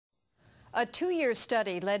A two-year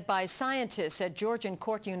study led by scientists at Georgian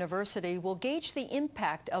Court University will gauge the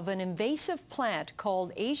impact of an invasive plant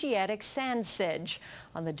called Asiatic sand sedge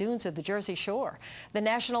on the dunes of the Jersey Shore. The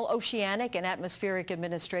National Oceanic and Atmospheric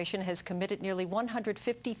Administration has committed nearly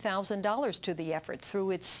 $150,000 to the effort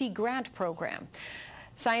through its Sea Grant program.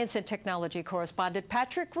 Science and technology correspondent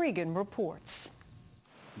Patrick Regan reports.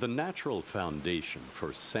 The natural foundation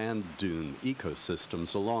for sand dune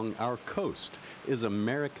ecosystems along our coast is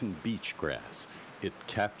American beach grass. It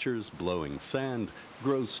captures blowing sand,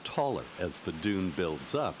 grows taller as the dune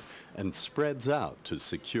builds up, and spreads out to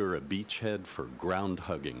secure a beachhead for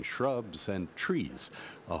ground-hugging shrubs and trees,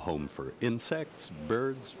 a home for insects,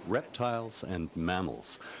 birds, reptiles, and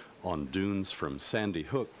mammals. On dunes from Sandy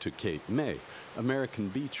Hook to Cape May, American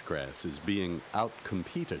beach grass is being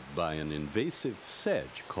outcompeted by an invasive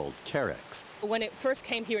sedge called carex. When it first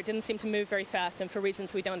came here, it didn't seem to move very fast, and for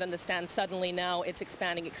reasons we don't understand, suddenly now it's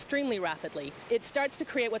expanding extremely rapidly. It starts to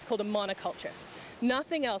create what's called a monoculture.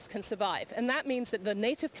 Nothing else can survive, and that means that the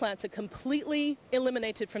native plants are completely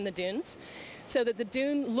eliminated from the dunes, so that the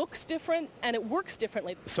dune looks different and it works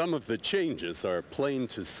differently. Some of the changes are plain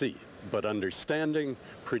to see, but understanding,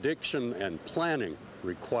 prediction, and planning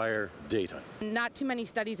require data. Not too many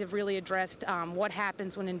studies have really addressed what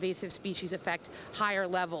happens when invasive species affect higher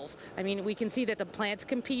levels. I mean, we can see that the plants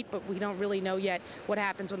compete, but we don't really know yet what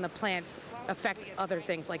happens when the plants affect other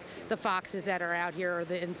things like the foxes that are out here or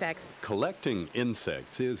the insects. Collecting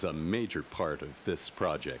insects is a major part of this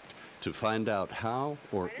project to find out how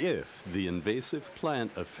or if the invasive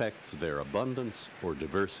plant affects their abundance or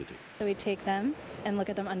diversity. So we take them and look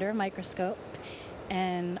at them under a microscope,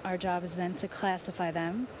 and our job is then to classify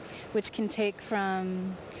them, which can take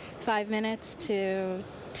from 5 minutes to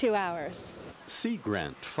 2 hours. Sea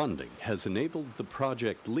Grant funding has enabled the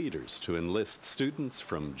project leaders to enlist students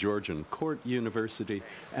from Georgian Court University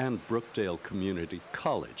and Brookdale Community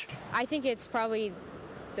College. I think it's probably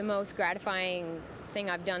the most gratifying thing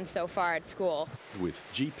I've done so far at school. With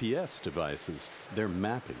GPS devices, they're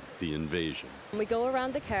mapping the invasion. We go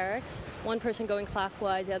around the carex, one person going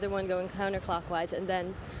clockwise, the other one going counterclockwise, and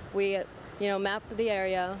then we map the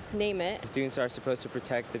area, name it. Students are supposed to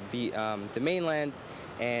protect the mainland,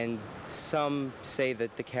 and some say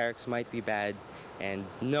that the carex might be bad, and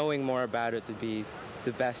knowing more about it would be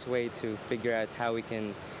the best way to figure out how we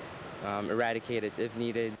can eradicate it if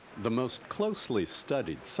needed. The most closely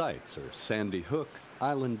studied sites are Sandy Hook,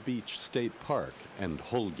 Island Beach State Park, and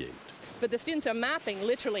Holgate. But the students are mapping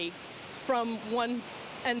literally from one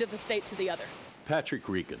end of the state to the other. Patrick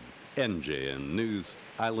Regan, NJN News,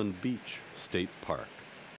 Island Beach State Park.